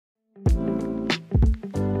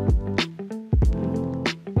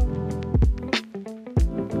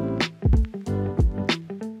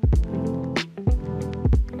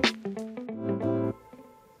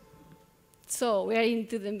So we are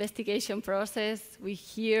into the investigation process. We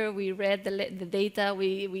hear, we read the data,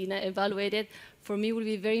 we evaluate it. For me, it will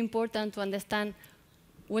be very important to understand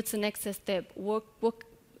what's the next step.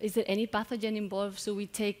 Is there any pathogen involved? So we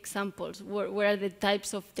take samples. Where are the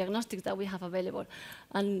types of diagnostics that we have available?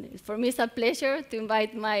 And for me, it's a pleasure to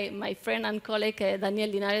invite my friend and colleague, Daniel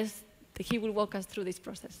Linhares. He will walk us through this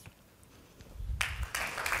process.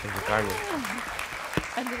 Thank you, Carmen.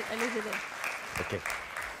 I leave it there. Okay.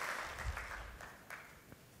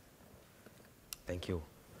 Thank you.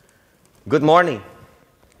 Good morning.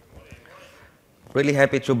 Really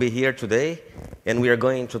happy to be here today, and we are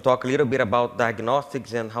going to talk a little bit about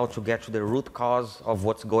diagnostics and how to get to the root cause of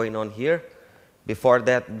what's going on here. Before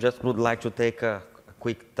that, just would like to take a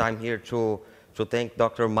quick time here to thank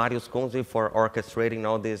Dr. Marius Kunze for orchestrating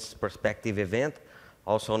all this perspective event,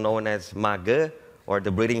 also known as MAGE, or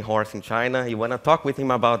the breeding horse in China. You want to talk with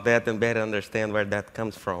him about that and better understand where that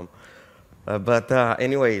comes from.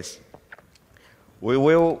 Anyways, we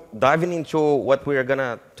will dive into what we are going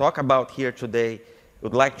to talk about here today. I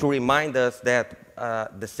would like to remind us that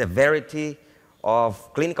the severity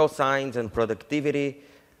of clinical signs and productivity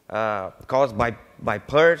caused by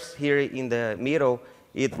PRRS here in the middle,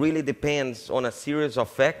 it really depends on a series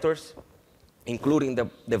of factors, including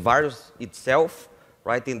the virus itself,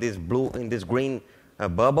 right, in this green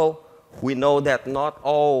bubble. We know that not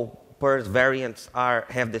all PRRS variants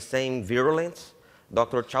have the same virulence.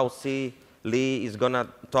 Dr. Chao-Si Lee is going to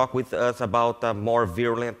talk with us about a more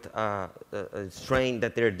virulent strain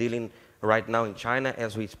that they're dealing right now in China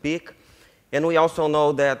as we speak. And we also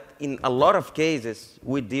know that in a lot of cases,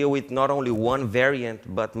 we deal with not only one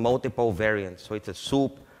variant, but multiple variants. So it's a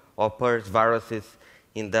soup of PRRS viruses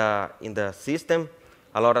in the system,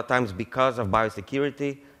 a lot of times because of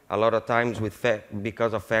biosecurity, a lot of times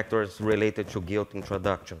because of factors related to gilt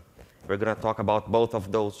introduction. We're going to talk about both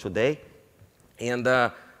of those today. And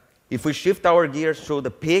if we shift our gears to the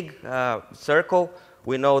pig circle,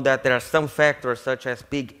 we know that there are some factors such as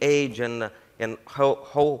pig age and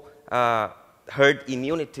whole herd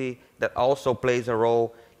immunity that also plays a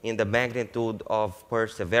role in the magnitude of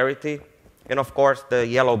PRRS severity. And of course, the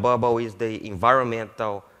yellow bubble is the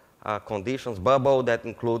environmental conditions bubble that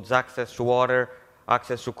includes access to water,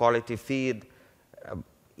 access to quality feed,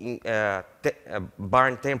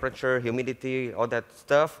 barn temperature, humidity, all that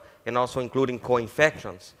stuff, and also including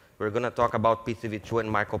co-infections. We're going to talk about PCV2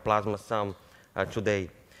 and Mycoplasma some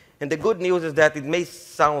today. And the good news is that it may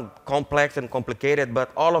sound complex and complicated,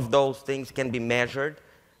 but all of those things can be measured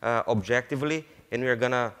objectively, and we're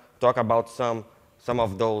going to talk about some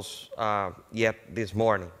of those yet this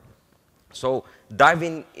morning. So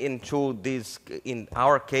diving into this, in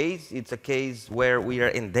our case, it's a case where we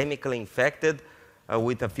are endemically infected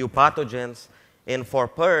with a few pathogens. And for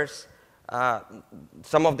PRRS,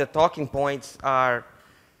 some of the talking points are,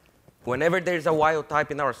 whenever there's a wild type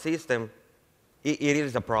in our system, it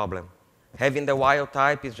is a problem. Having the wild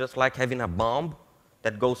type is just like having a bomb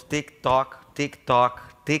that goes tick-tock,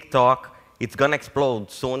 tick-tock, tick-tock. It's going to explode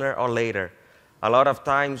sooner or later. A lot of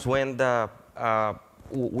times when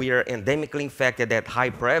we are endemically infected at high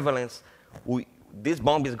prevalence, this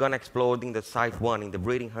bomb is going to explode in the site 1, in the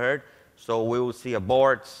breeding herd. So we will see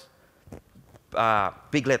aborts,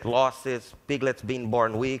 piglet losses, piglets being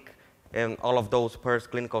born weak, and all of those PRRS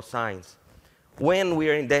clinical signs. When we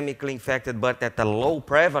are endemically infected but at a low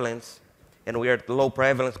prevalence, and we are at low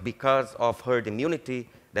prevalence because of herd immunity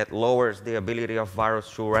that lowers the ability of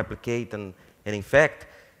virus to replicate and infect,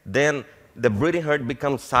 then the breeding herd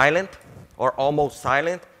becomes silent or almost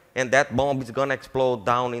silent, and that bomb is going to explode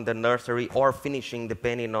down in the nursery or finishing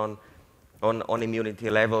depending on immunity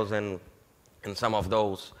levels and some of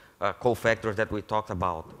those cofactors that we talked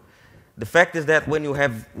about. The fact is that when you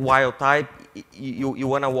have wild type, you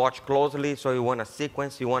want to watch closely, so you want to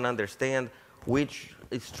sequence, you want to understand which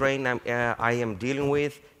strain I am dealing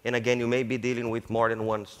with. And again, you may be dealing with more than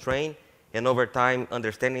one strain. And over time,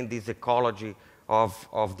 understanding this ecology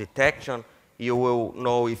of detection, you will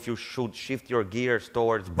know if you should shift your gears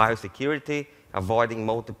towards biosecurity, avoiding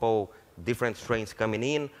multiple different strains coming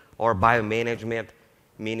in, or biomanagement,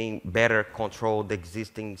 meaning better control the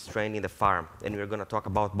existing strain in the farm. And we're going to talk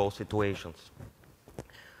about both situations.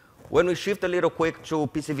 When we shift a little quick to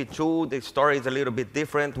PCV2, the story is a little bit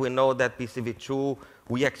different. We know that PCV2,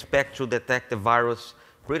 we expect to detect the virus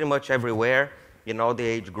pretty much everywhere in all the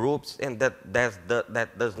age groups, and that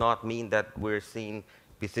does not mean that we're seeing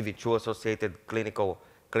PCV2-associated clinical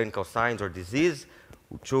signs or disease.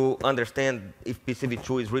 To understand if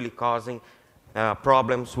PCV2 is really causing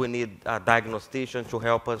problems, we need a diagnostician to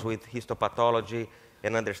help us with histopathology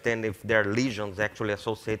and understand if there are lesions actually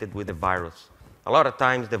associated with the virus. a lot of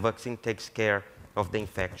times the vaccine takes care of the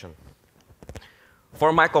infection.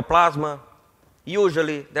 For Mycoplasma,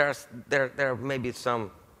 usually there may be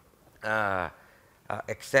some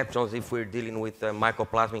exceptions if we're dealing with a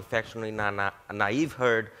Mycoplasma infection in a naive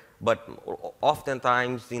herd, but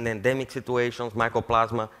oftentimes in endemic situations,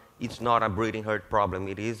 Mycoplasma, it's not a breeding herd problem.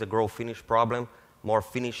 It is a grow-finish problem, more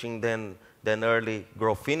finishing than early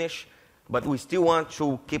grow-finish. But we still want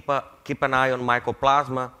to keep an eye on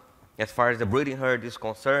Mycoplasma as far as the breeding herd is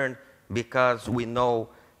concerned, because we know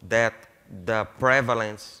that the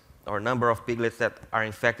prevalence or number of piglets that are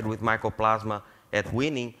infected with Mycoplasma at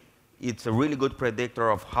weaning, it's a really good predictor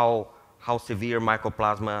of how severe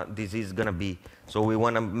Mycoplasma disease is going to be. So we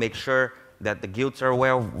want to make sure that the gilts are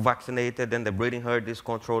well vaccinated and the breeding herd is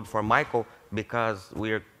controlled for Myco, because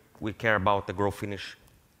we care about the grow-finish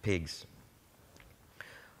pigs.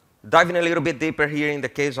 Diving a little bit deeper here in the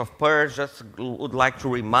case of PRRS, just would like to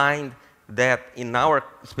remind that in our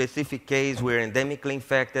specific case, we're endemically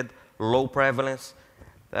infected, low prevalence.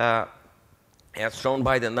 As shown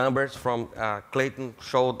by the numbers from Clayton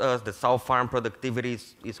showed us, the sow farm productivity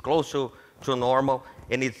is close to normal,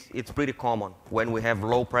 and it's pretty common. When we have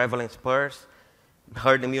low prevalence PRRS,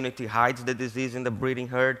 herd immunity hides the disease in the breeding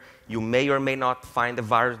herd. You may or may not find the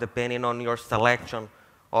virus depending on your selection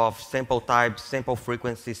of sample types, sample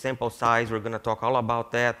frequency, sample size. We're going to talk all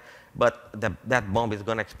about that, but that bomb is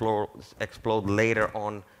going to explode later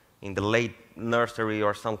on in the late nursery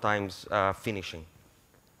or sometimes finishing.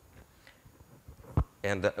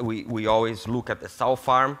 And we always look at the sow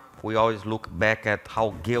farm. We always look back at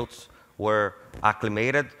how gilts were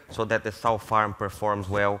acclimated so that the sow farm performs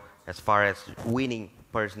well as far as weaning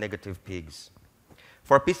PRRS negative pigs.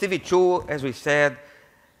 For PCV2, as we said,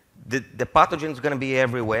 the pathogen is going to be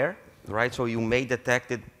everywhere, right? So you may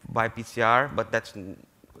detect it by PCR, but that's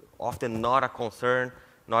often not a concern,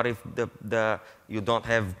 not if you don't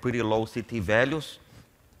have pretty low CT values.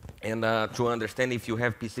 And to understand if you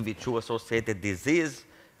have PCV2-associated disease,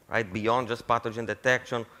 right, beyond just pathogen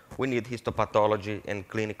detection, we need histopathology and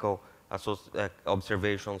clinical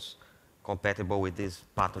observations compatible with this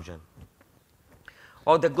pathogen.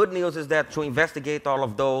 Well, the good news is that to investigate all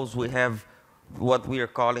of those, we have what we are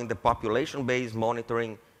calling the population-based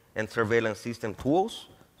monitoring and surveillance system tools.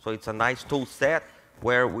 So it's a nice tool set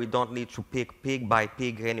where we don't need to pick pig by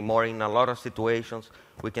pig anymore. In a lot of situations,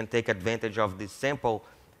 we can take advantage of this sample.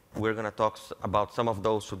 We're going to talk about some of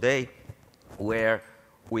those today, where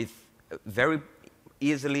with very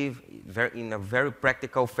easily, in a very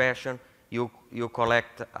practical fashion, you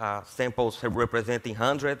collect samples representing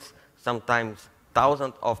hundreds, sometimes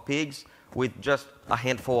thousands of pigs with just a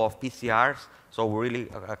handful of PCRs. So really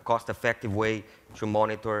a cost-effective way to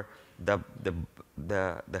monitor the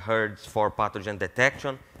herds for pathogen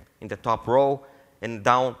detection. In the top row, and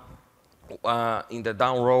in the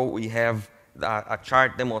down row, we have a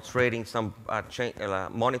chart demonstrating some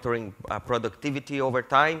monitoring productivity over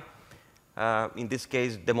time. In this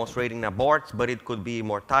case, demonstrating aborts, but it could be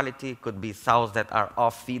mortality, could be sows that are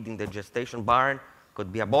off feed in the gestation barn,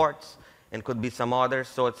 could be aborts, and could be some others.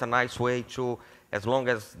 So it's a nice way to, as long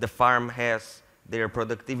as the farm has their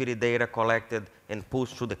productivity data collected and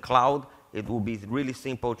pushed to the cloud, it will be really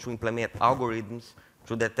simple to implement algorithms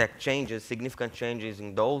to detect changes, significant changes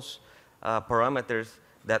in those parameters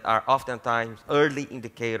that are oftentimes early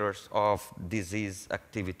indicators of disease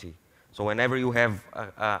activity. So whenever you have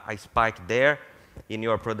a spike there in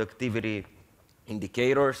your productivity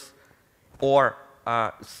indicators or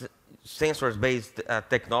sensors-based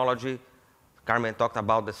technology, Carmen talked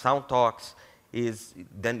about the sound talks,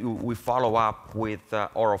 then we follow up with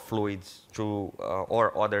oral fluids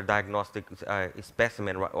or other diagnostic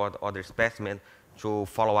specimen or other specimen to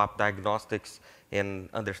follow up diagnostics and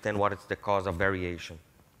understand what is the cause of variation.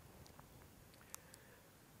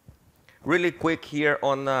 Really quick here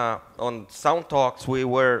on sound talks, we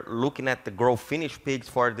were looking at the grow-finish pigs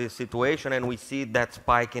for this situation, and we see that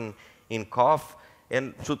spike in cough.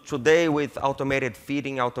 And today, with automated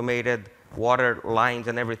feeding, automated water lines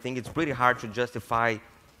and everything, it's pretty hard to justify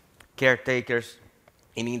caretakers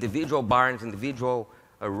in individual barns, individual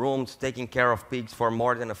rooms, taking care of pigs for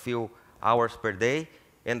more than a few hours per day.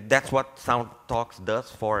 And that's what Sound Talks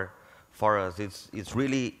does for us. It's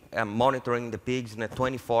really monitoring the pigs in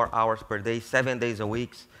 24 hours per day, 7 days a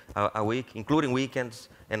week, including weekends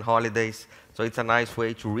and holidays. So it's a nice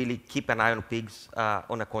way to really keep an eye on pigs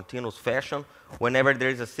on a continuous fashion. Whenever there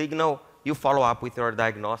is a signal, you follow up with your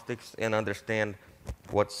diagnostics and understand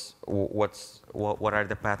what are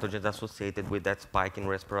the pathogens associated with that spike in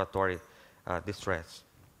respiratory distress.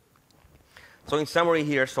 So in summary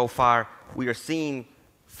here, so far, we are seeing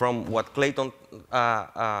from what Clayton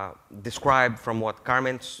described, from what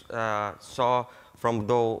Carmen saw, from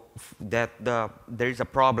there is a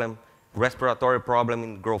problem, respiratory problem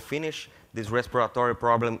in grow finish. This respiratory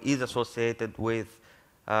problem is associated with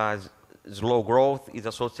slow growth, is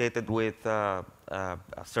associated with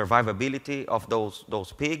survivability of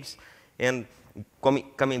those pigs. And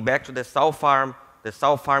coming back to the sow farm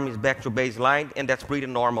is back to baseline, and that's pretty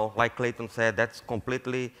normal. Like Clayton said, that's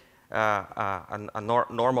completely a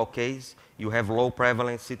normal case. You have low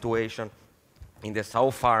prevalence situation in the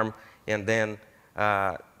sow farm, and then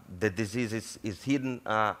the disease is hidden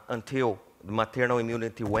until the maternal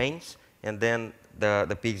immunity wanes, and then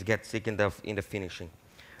the pigs get sick in the finishing.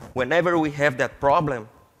 Whenever we have that problem,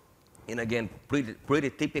 and again, pretty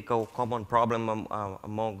typical common problem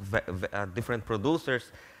among different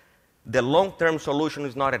producers, the long-term solution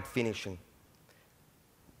is not at finishing.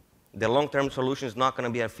 The long-term solution is not going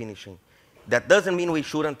to be at finishing. That doesn't mean we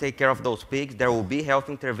shouldn't take care of those pigs. There will be health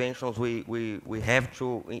interventions we have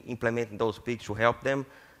to implement in those pigs to help them.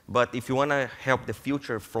 But if you want to help the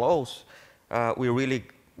future flows, we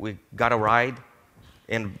got to ride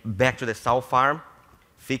and back to the sow farm,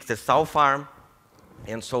 fix the sow farm,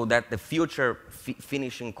 and so that the future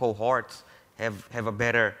finishing cohorts have a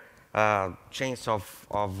better chance of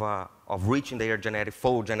reaching their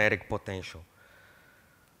full genetic potential.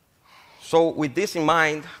 So with this in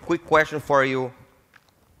mind, quick question for you.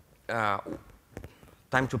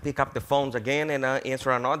 Time to pick up the phones again and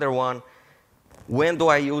answer another one. When do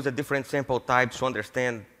I use a different sample types to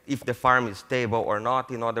understand if the farm is stable or not?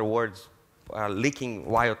 In other words, leaking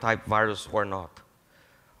wild-type virus or not?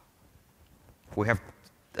 We have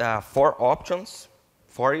 4 options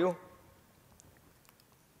for you.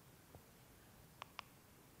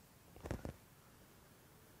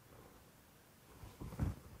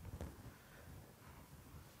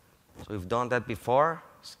 So we've done that before.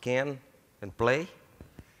 Scan and play.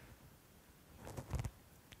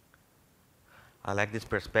 I like this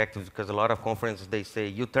perspective because a lot of conferences, they say,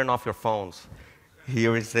 you turn off your phones.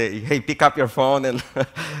 Here we say, hey, pick up your phone and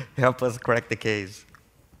help us crack the case.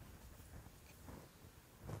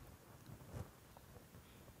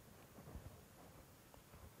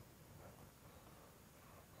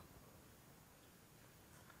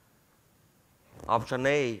 Option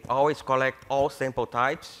A, always collect all sample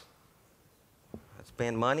types.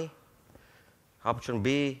 Spend money. Option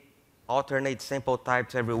B, alternate sample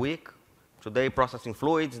types every week. Today, processing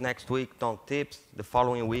fluids. Next week, tongue tips. The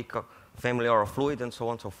following week, family oral fluid, and so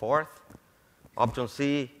on and so forth. Option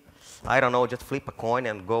C, I don't know, just flip a coin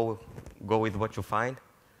and go with what you find.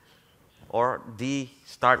 Or D,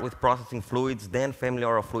 start with processing fluids, then family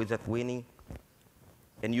oral fluids at weaning,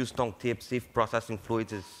 and use tongue tips if processing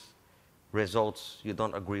fluids is results you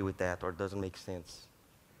don't agree with that or doesn't make sense.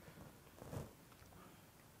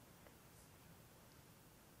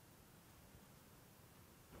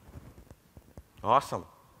 Awesome.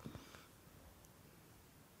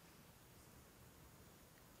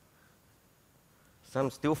 Some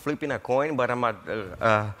still flipping a coin, but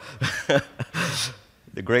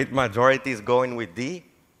the great majority is going with D.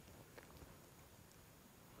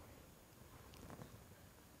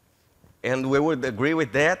 And we would agree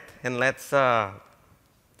with that, and let's talk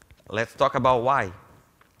about why.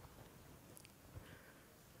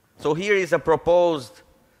 So here is a proposed,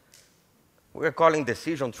 we're calling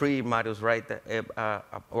decision tree, Marius, right?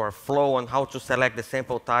 Or flow on how to select the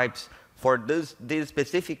sample types for these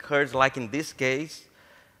specific herds, like in this case,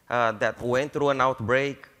 that went through an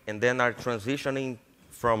outbreak and then are transitioning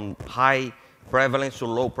from high prevalence to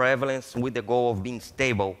low prevalence with the goal of being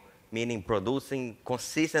stable, meaning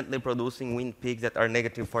consistently producing weaned pigs that are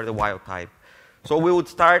negative for the wild type. So we would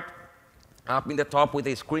start up in the top with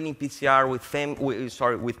a screening PCR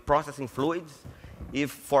with processing fluids.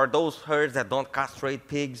 If for those herds that don't castrate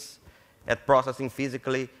pigs at processing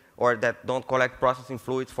physically or that don't collect processing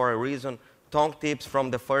fluids for a reason, tongue tips from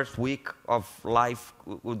the first week of life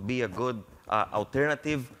would be a good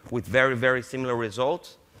alternative with very, very similar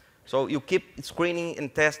results. So you keep screening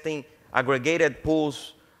and testing aggregated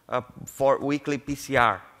pools for weekly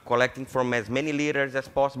PCR, collecting from as many liters as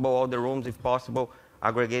possible, all the rooms if possible,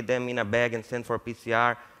 aggregate them in a bag and send for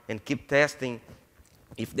PCR, and keep testing.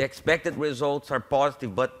 If the expected results are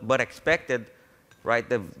positive but expected, right,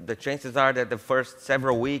 the chances are that the first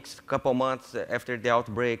several weeks, couple months after the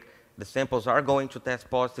outbreak, the samples are going to test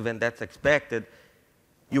positive, and that's expected.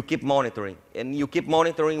 You keep monitoring. And you keep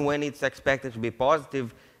monitoring when it's expected to be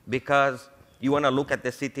positive because you want to look at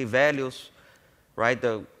the CT values, right,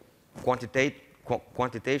 the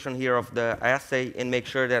quantitation here of the assay, and make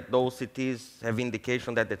sure that those CTs have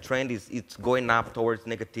indication that the trend it's going up towards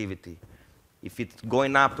negativity. If it's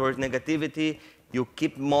going up towards negativity, you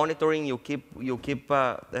keep monitoring, you keep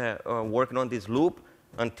working on this loop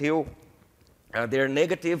until they're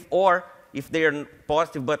negative, or if they're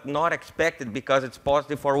positive but not expected because it's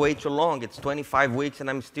positive for way too long, it's 25 weeks and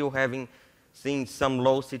I'm still seeing some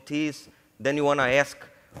low CTs, then you want to ask,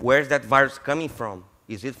 where's that virus coming from?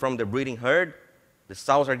 Is it from the breeding herd? The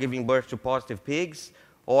sows are giving birth to positive pigs,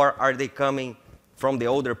 or are they coming from the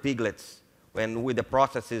older piglets when with the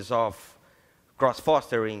processes of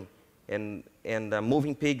cross-fostering and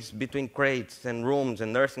moving pigs between crates and rooms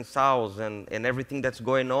and nursing sows and everything that's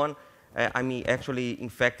going on, I mean, actually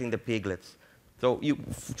infecting the piglets. So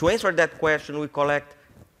to answer that question, we collect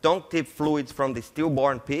tongue tip fluids from the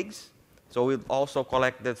stillborn pigs. So we also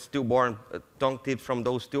collect the stillborn tongue tips from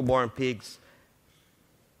those stillborn pigs.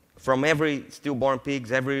 From every stillborn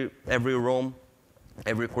pigs, every room,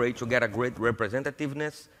 every crate, you get a great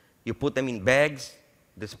representativeness. You put them in bags,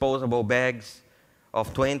 disposable bags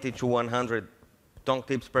of 20 to 100 tongue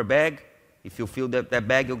tips per bag. If you fill that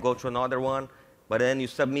bag, you go to another one. But then you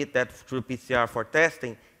submit that through PCR for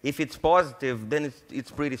testing. If it's positive, then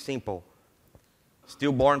it's pretty simple.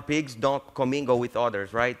 Stillborn pigs don't commingle with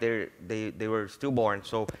others, right? They were stillborn.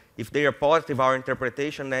 So if they are positive, our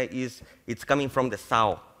interpretation is it's coming from the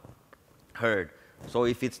sow herd. So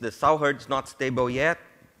if it's the sow herd, it's not stable yet.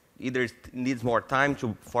 Either it needs more time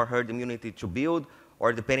for herd immunity to build,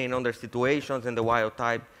 or depending on their situations and the wild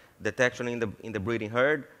type detection in the breeding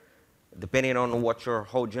herd, depending on what your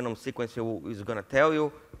whole genome sequence is going to tell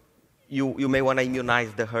you, you may want to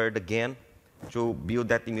immunize the herd again to build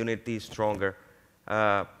that immunity stronger.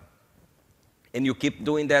 And you keep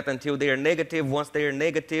doing that until they are negative. Once they are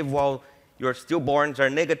negative, while your stillborns are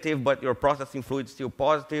negative, but your processing fluid is still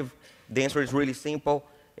positive, the answer is really simple.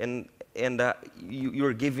 And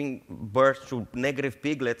you're giving birth to negative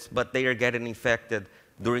piglets, but they are getting infected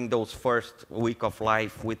during those first week of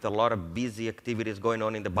life with a lot of busy activities going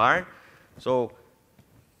on in the barn. So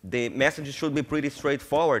the message should be pretty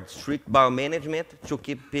straightforward: strict biomanagement to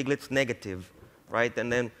keep piglets negative, right?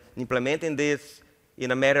 And then implementing this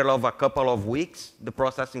in a matter of a couple of weeks, the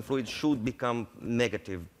processing fluid should become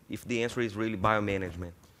negative if the answer is really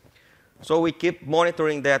biomanagement. So we keep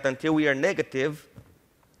monitoring that until we are negative.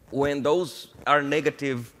 When those are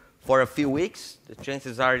negative for a few weeks, the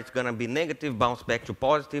chances are it's going to be negative, bounce back to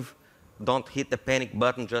positive. Don't hit the panic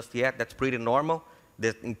button just yet. That's pretty normal.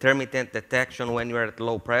 The intermittent detection when you're at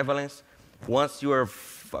low prevalence. Once you're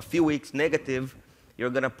a few weeks negative, you're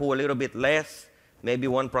going to pull a little bit less, maybe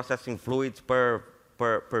one processing fluids per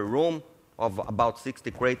room of about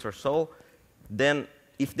 60 crates or so. Then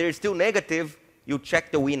if they're still negative, you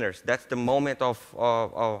check the winners. That's the moment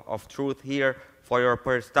of truth here for your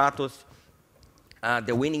PRRS status.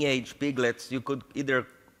 The winning age piglets, you could either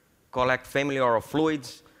collect family oral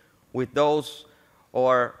fluids with those,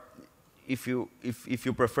 or if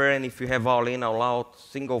you prefer, and if you have all in, all out,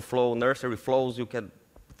 single flow, nursery flows, you can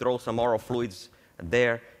throw some oral fluids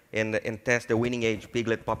there and test the winning age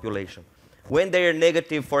piglet population. When they are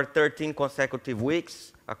negative for 13 consecutive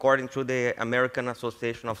weeks, according to the American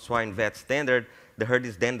Association of Swine Vet Standard, the herd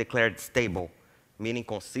is then declared stable, meaning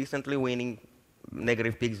consistently winning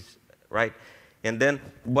negative pigs, right? And then,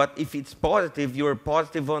 but if it's positive, you're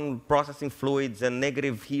positive on processing fluids and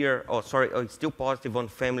negative here, or still positive on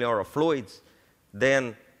family oral fluids,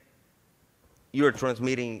 then you're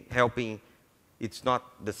transmitting, helping. It's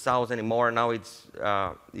not the sows anymore. Now it's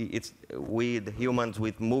we, the humans,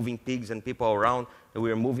 with moving pigs and people around,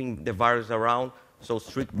 we're moving the virus around. So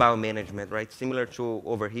strict biomanagement, right? Similar to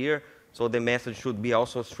over here. So the message should be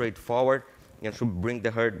also straightforward and should bring the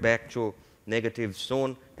herd back to negative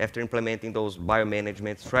soon after implementing those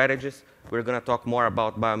biomanagement strategies. We're going to talk more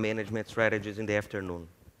about biomanagement strategies in the afternoon.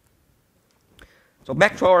 So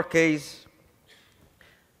back to our case.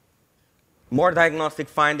 More diagnostic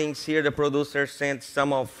findings here. The producer sent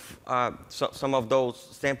some of those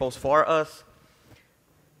samples for us.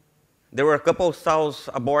 There were a couple of sows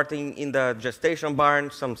aborting in the gestation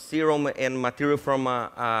barn, some serum and material from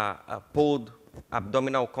a pooled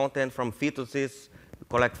abdominal content from fetuses. We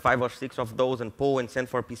collect 5 or 6 of those and pull and send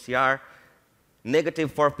for PCR.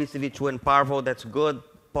 Negative for PCV2 and parvo, that's good.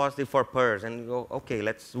 Positive for PRRS. And you go, okay,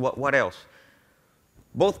 what else?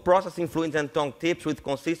 Both processing fluids and tongue tips with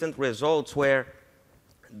consistent results where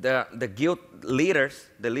the gilt leaders,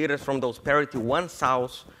 the leaders from those parity 1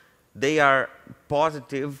 sows, they are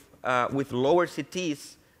positive with lower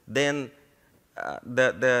CTs than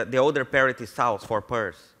the older parity sows for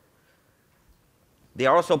PRRS. They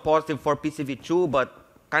are also positive for PCV2, but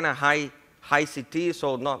kind of high CT,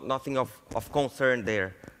 so nothing of concern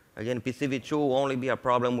there. Again, PCV2 will only be a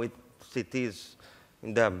problem with CTs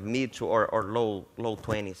in the mid to or low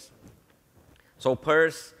 20s. So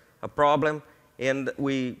PRRS, a problem, and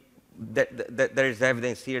there is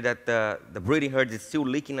evidence here that the breeding herd is still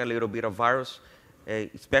leaking a little bit of virus,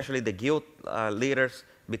 especially the gilt litters,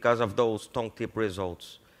 because of those tongue tip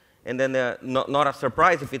results. And then not a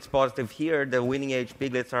surprise if it's positive here, the winning age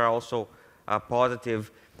piglets are also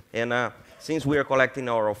positive. And since we are collecting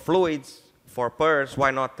oral fluids for PRRS,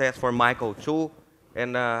 why not test for myco too?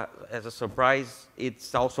 And as a surprise,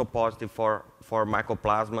 it's also positive for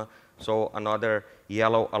mycoplasma. So another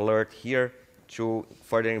yellow alert here to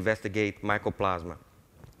further investigate mycoplasma.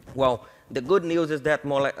 Well, the good news is that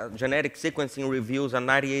genetic sequencing reveals a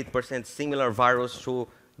 98% similar virus to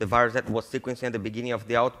the virus that was sequenced at the beginning of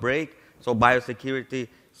the outbreak. So biosecurity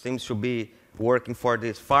seems to be working for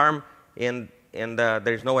this farm, and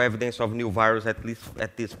there's no evidence of new virus, at least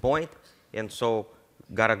at this point. And so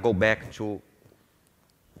gotta go back to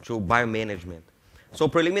biomanagement. So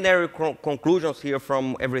preliminary conclusions here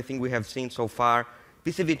from everything we have seen so far.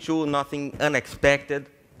 PCV2, nothing unexpected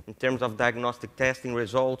in terms of diagnostic testing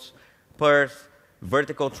results. PRRS,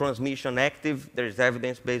 vertical transmission active. There's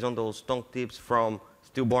evidence based on those tongue tips from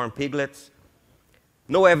stillborn piglets.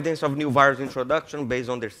 No evidence of new virus introduction based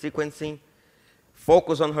on their sequencing.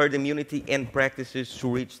 Focus on herd immunity and practices to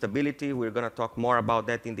reach stability. We're going to talk more about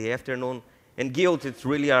that in the afternoon. And gilt, it's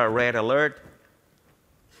really a red alert.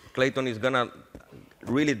 Clayton is going to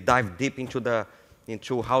really dive deep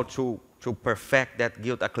into how to perfect that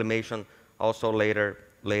gilt acclimation also later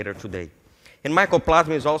today. And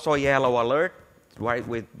mycoplasma is also a yellow alert, right,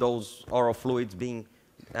 with those oral fluids being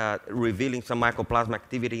revealing some mycoplasma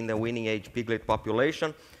activity in the winning age piglet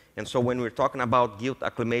population. And so when we're talking about gilt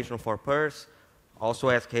acclimation for PRRS, also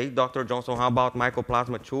ask, hey, Dr. Johnson, how about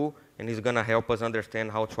mycoplasma too? And he's going to help us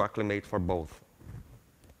understand how to acclimate for both.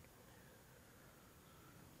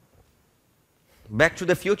 Back to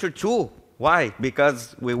the future too. Why?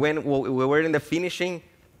 Because we were in the finishing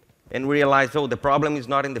and realized, oh, the problem is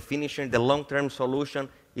not in the finishing. The long-term solution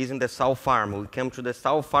is in the sow farm. We come to the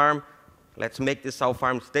sow farm. Let's make the sow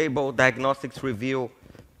farm stable. Diagnostics reveal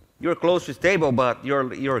you're close to stable, but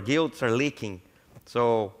your gilts are leaking.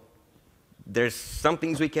 So there's some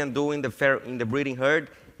things we can do in the breeding herd.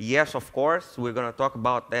 Yes, of course. We're going to talk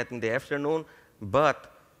about that in the afternoon.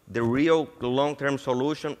 But the real long-term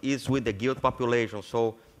solution is with the gilt population.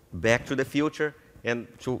 So back to the future and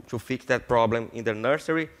to fix that problem in the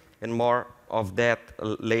nursery, and more of that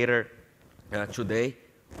later today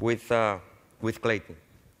with Clayton.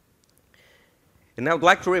 And I would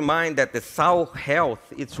like to remind that the sow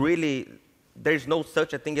health, it's really, there's no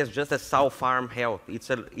such a thing as just a sow farm health. It's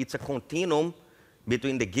a continuum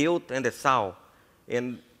between the gilt and the sow.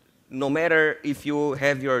 And no matter if you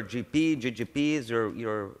have your GP, GGPs,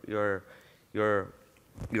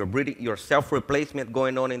 your breeding, your self-replacement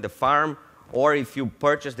going on in the farm, or if you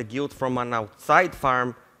purchase the gilt from an outside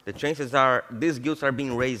farm, the chances are these gilts are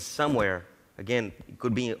being raised somewhere. Again, it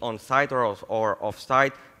could be on-site or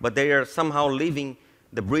off-site, but they are somehow leaving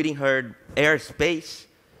the breeding herd airspace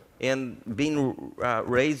and being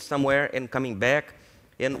raised somewhere and coming back.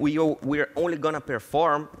 And we're only going to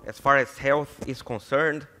perform, as far as health is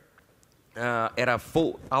concerned, at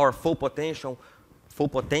our full potential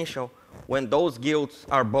when those gilts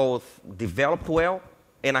are both developed well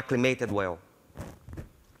and acclimated well.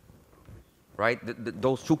 Right?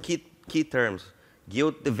 Those two key terms,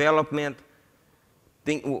 gilt development,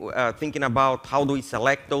 thinking about how do we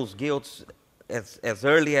select those gilts as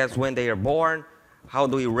early as when they are born, how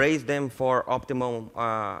do we raise them for optimum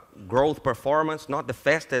growth performance, not the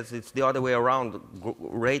fastest, it's the other way around,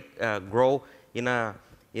 grow in a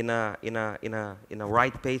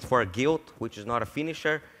right pace for a gilt, which is not a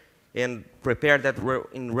finisher, and prepare that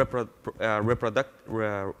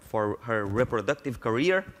for her reproductive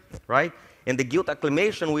career, right? And the gilt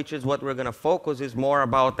acclimation, which is what we're going to focus, is more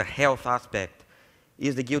about the health aspect.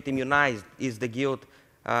 Is the gilt immunized? Is the gilt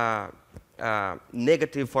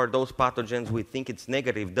negative for those pathogens we think it's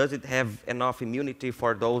negative? Does it have enough immunity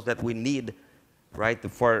for those that we need, right,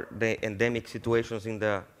 for the endemic situations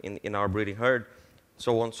in our breeding herd,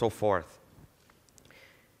 so on and so forth.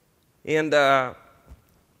 And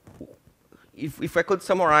if I could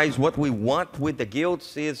summarize what we want with the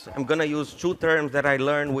gilts is, I'm going to use two terms that I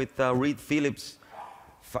learned with Reed Phillips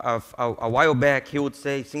a while back. He would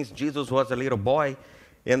say, since Jesus was a little boy,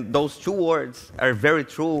 and those two words are very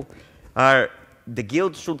true, the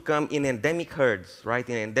gilts should come in endemic herds, right?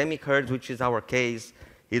 In endemic herds, which is our case,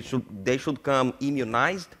 they should come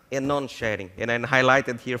immunized and non-shedding. And I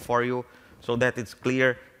highlighted here for you so that it's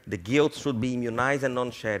clear, the gilts should be immunized and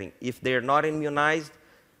non-shedding. If they're not immunized,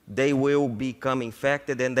 they will become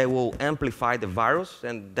infected and they will amplify the virus,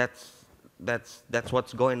 and that's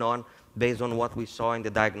what's going on based on what we saw in the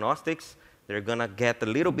diagnostics. They're going to get a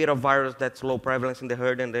little bit of virus that's low prevalence in the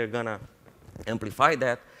herd, and they're going to amplify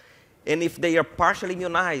that. And if they are partially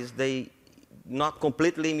immunized, they not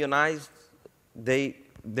completely immunized, they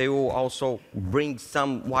will also bring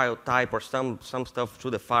some wild type or some stuff to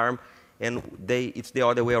the farm, and it's the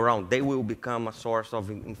other way around. They will become a source of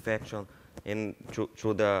infection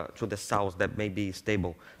to the sows that may be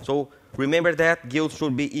stable. So remember that gilts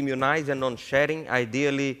should be immunized and on shedding,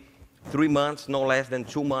 ideally 3 months, no less than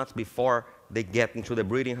 2 months before they get into the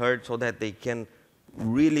breeding herd, so that they can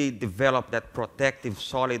really develop that protective,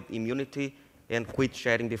 solid immunity and quit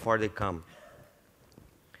shedding before they come.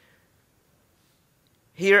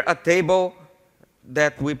 Here, a table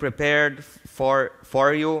that we prepared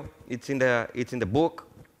for you. It's in the book,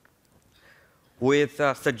 with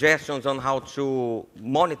suggestions on how to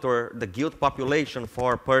monitor the gilt population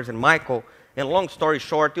for PRRS and myco. And long story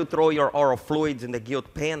short, you throw your oral fluids in the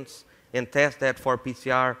gilt pens and test that for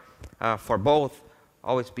PCR for both.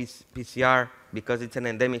 Always PCR, because it's an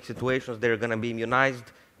endemic situation, they're going to be immunized.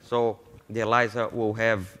 So the ELISA will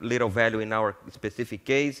have little value in our specific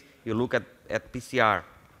case. You look at PCR.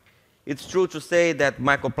 It's true to say that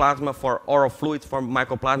mycoplasma for oral fluids for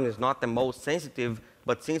mycoplasma is not the most sensitive,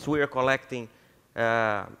 but since we are collecting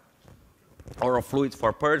oral fluids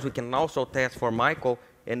for PRRS, we can also test for myco.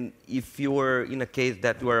 And if you were in a case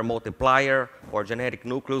that you are a multiplier or genetic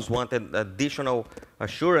nucleus, wanted additional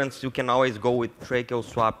assurance, you can always go with tracheal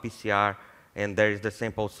swab PCR, and there is the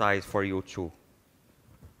sample size for you too.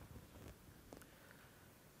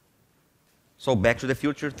 So back to the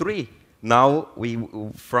future 3. Now,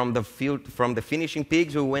 from the finishing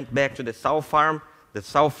pigs, we went back to the sow farm. The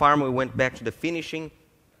sow farm, we went back to the finishing.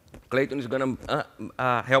 Clayton is going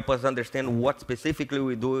to help us understand what specifically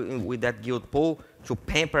we do with that gilt pool to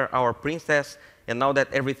pamper our princess. And now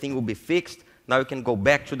that everything will be fixed, now you can go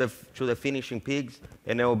back to the finishing pigs,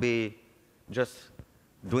 and they will be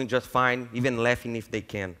doing just fine, even laughing if they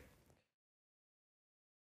can.